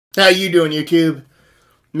How you doing, YouTube?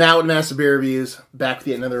 Matt with Massive Beer Reviews, back with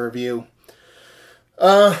yet another review.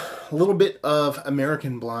 A little bit of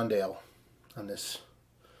American Blonde Ale on this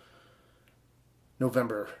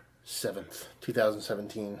November 7th,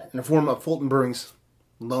 2017, in the form of Fulton Brewing's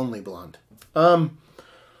Lonely Blonde. Fulton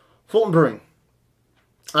Brewing,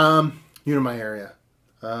 new to my area,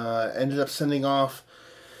 ended up sending off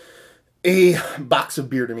a box of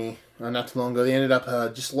beer to me not too long ago. They ended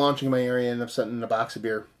up just launching in my area, ended up sending a box of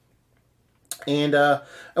beer. And I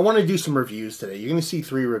want to do some reviews today. You're going to see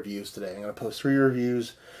 3 reviews today. I'm going to post 3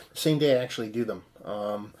 reviews the same day I actually do them.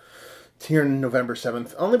 It's here on November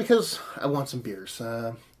 7th, only because I want some beers.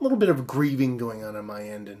 A little bit of grieving going on my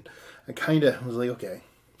end, and I kind of was like, okay,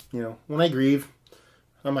 you know, when I grieve,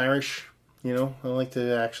 I'm Irish, you know, I like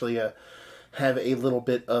to actually have a little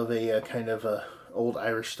bit of a kind of old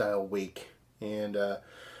Irish-style wake. And,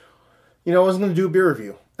 you know, I was going to do a beer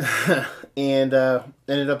review. And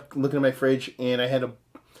ended up looking at my fridge, and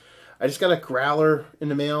I just got a growler in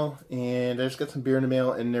the mail, and I just got some beer in the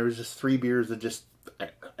mail, and there was just 3 beers that just,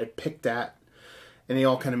 I picked that, and they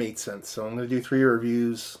all kind of made sense. So I'm going to do 3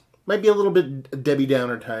 reviews. Might be a little bit Debbie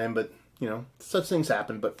Downer time, but, you know, such things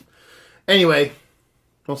happen. But anyway,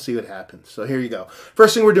 we'll see what happens. So here you go.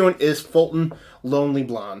 First thing we're doing is Fulton Lonely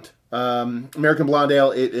Blonde. American Blonde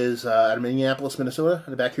Ale. It is out of Minneapolis, Minnesota.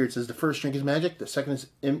 On the back here it says the first drink is magic, the second is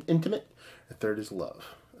intimate, the third is love.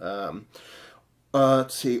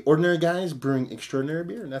 Let's see. Ordinary guys brewing extraordinary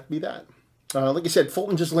beer, and that would be that. Like I said,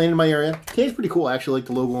 Fulton just landed in my area. Tastes pretty cool, actually. Like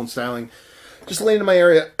the logo and styling. Just landed in my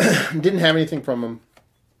area. Didn't have anything from them,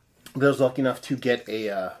 but I was lucky enough to get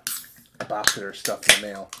a box of their stuff in the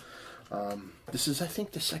mail. This is, I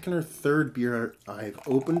think, the second or third beer I've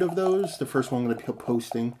opened of those. The first one I'm going to be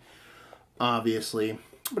posting, obviously.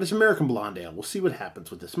 But it's American Blonde Ale. We'll see what happens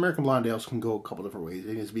with this. American Blonde Ales can go a couple different ways.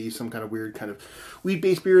 It can be some kind of weird kind of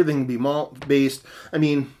wheat-based beer. They can be malt-based. I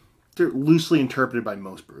mean, they're loosely interpreted by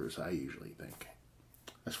most brewers, I usually think.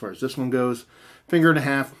 As far as this one goes, 1.5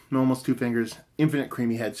 fingers, almost 2 fingers, infinite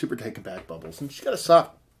creamy head, super tight compact bubbles. And she's got a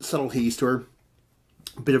soft, subtle haze to her.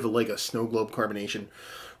 A bit of like a snow globe carbonation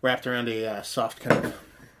wrapped around a soft kind of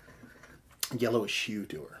yellowish hue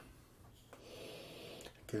to her.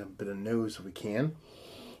 Get a bit of nose if we can.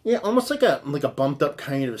 Yeah, almost like a bumped up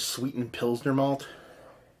kind of sweetened Pilsner malt.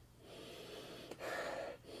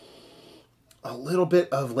 A little bit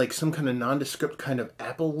of like some kind of nondescript kind of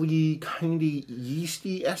apple-y, kind of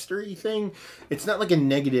yeasty estery thing. It's not like a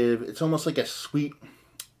negative. It's almost like a sweet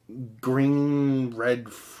green,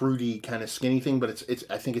 red, fruity kind of skinny thing, but it's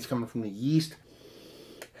I think it's coming from the yeast.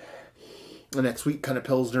 And that sweet kind of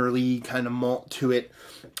Pilsner-y kind of malt to it.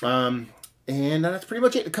 And that's pretty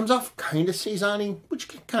much it. It comes off kind of saison-y, which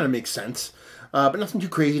kind of makes sense. But nothing too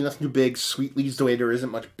crazy, nothing too big. Sweet leads the way. There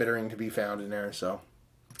isn't much bittering to be found in there, so.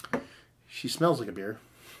 She smells like a beer.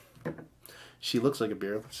 She looks like a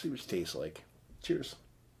beer. Let's see what she tastes like. Cheers.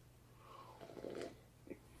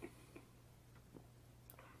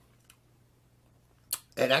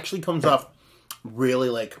 It actually comes off really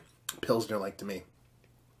like Pilsner-like to me.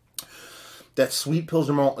 That sweet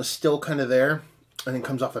Pilsner malt is still kind of there, and it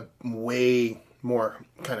comes off a way more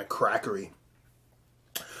kind of crackery.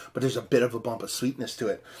 But there's a bit of a bump of sweetness to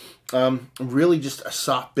it. Really just a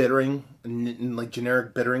soft bittering, and like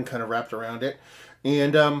generic bittering kind of wrapped around it.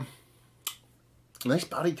 And nice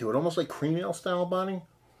body to it, almost like cream ale style body.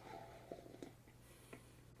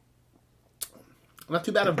 Not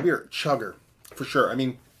too bad of a beer. Chugger, for sure. I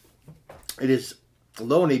mean, it is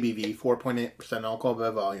low in ABV, 4.8% alcohol by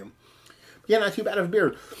volume. Yeah, not too bad of a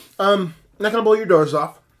beer. Not going to blow your doors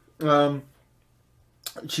off. I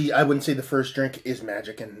wouldn't say the first drink is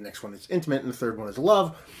magic, and the next one is intimate, and the third one is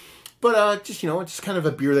love. But, just, you know, it's just kind of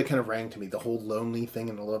a beer that kind of rang to me. The whole lonely thing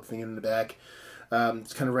and the love thing in the back.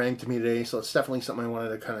 It's kind of rang to me today, so it's definitely something I wanted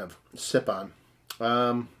to kind of sip on.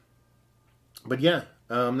 But, yeah,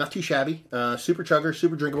 not too shabby. Super chugger,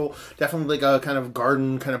 super drinkable. Definitely like a kind of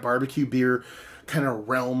garden, kind of barbecue beer kind of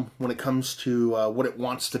realm when it comes to what it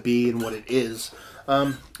wants to be and what it is.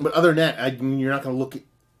 But other than that, you're not going to look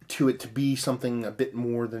to it to be something a bit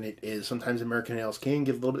more than it is. Sometimes American ales can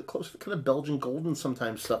get a little bit closer to kind of Belgian golden,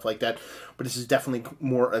 sometimes stuff like that. But this is definitely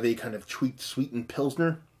more of a kind of sweetened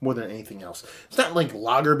Pilsner more than anything else. It's not like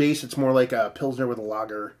lager based. It's more like a Pilsner with a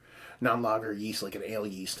lager, non-lager yeast, like an ale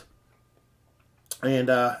yeast. And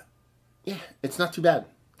yeah, it's not too bad.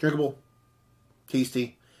 Drinkable,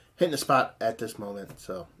 tasty, hitting the spot at this moment.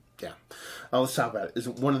 So yeah, let's talk about it. Is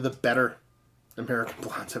it one of the better American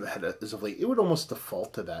blondes I've had as of late. It would almost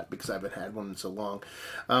default to that because I haven't had one in so long.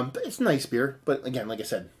 But it's nice beer. But again, like I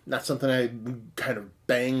said, not something I kind of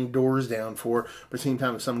bang doors down for. But at the same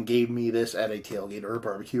time, if someone gave me this at a tailgate or a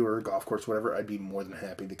barbecue or a golf course, whatever, I'd be more than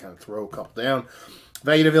happy to kind of throw a couple down.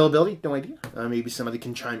 Value and availability, no idea. Maybe somebody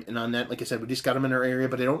can chime in on that. Like I said, we just got them in our area,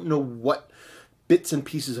 but I don't know what bits and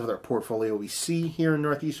pieces of their portfolio we see here in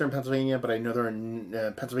northeastern Pennsylvania, but I know they're in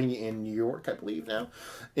Pennsylvania and New York, I believe now,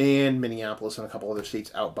 and Minneapolis and a couple other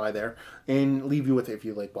states out by there. And leave you with, if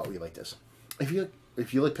you like what we like this. If you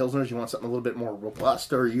like Pilsners, you want something a little bit more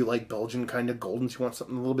robust, or you like Belgian kind of Goldens, you want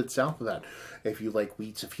something a little bit south of that. If you like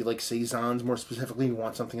wheats, if you like Saisons more specifically, you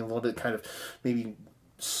want something a little bit kind of maybe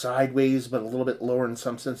sideways, but a little bit lower in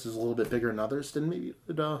some senses, a little bit bigger in others, then maybe it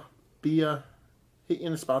would be hit you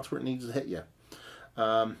in the spots where it needs to hit you.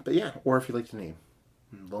 But yeah, or if you like the name,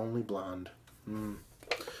 Lonely Blonde.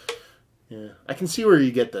 Yeah, I can see where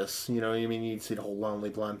you get this. You know, I mean, you'd see the whole Lonely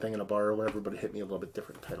Blonde thing in a bar or whatever, but it hit me a little bit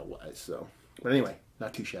different title-wise. So, but anyway,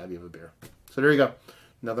 not too shabby of a beer. So there you go,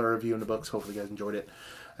 another review in the books. Hopefully, you guys enjoyed it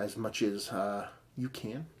as much as you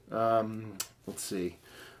can. Let's see.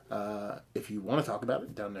 If you want to talk about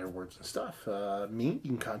it, down there, words and stuff, you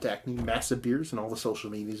can contact me, Massive Beers, and all the social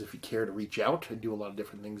medias if you care to reach out. I do a lot of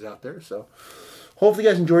different things out there, so hopefully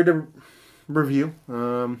you guys enjoyed the review.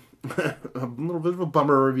 A little bit of a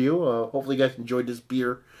bummer review. Hopefully you guys enjoyed this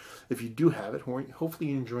beer. If you do have it, hopefully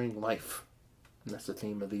you're enjoying life. And that's the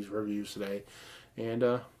theme of these reviews today. And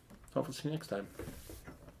hopefully see you next time.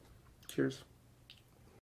 Cheers.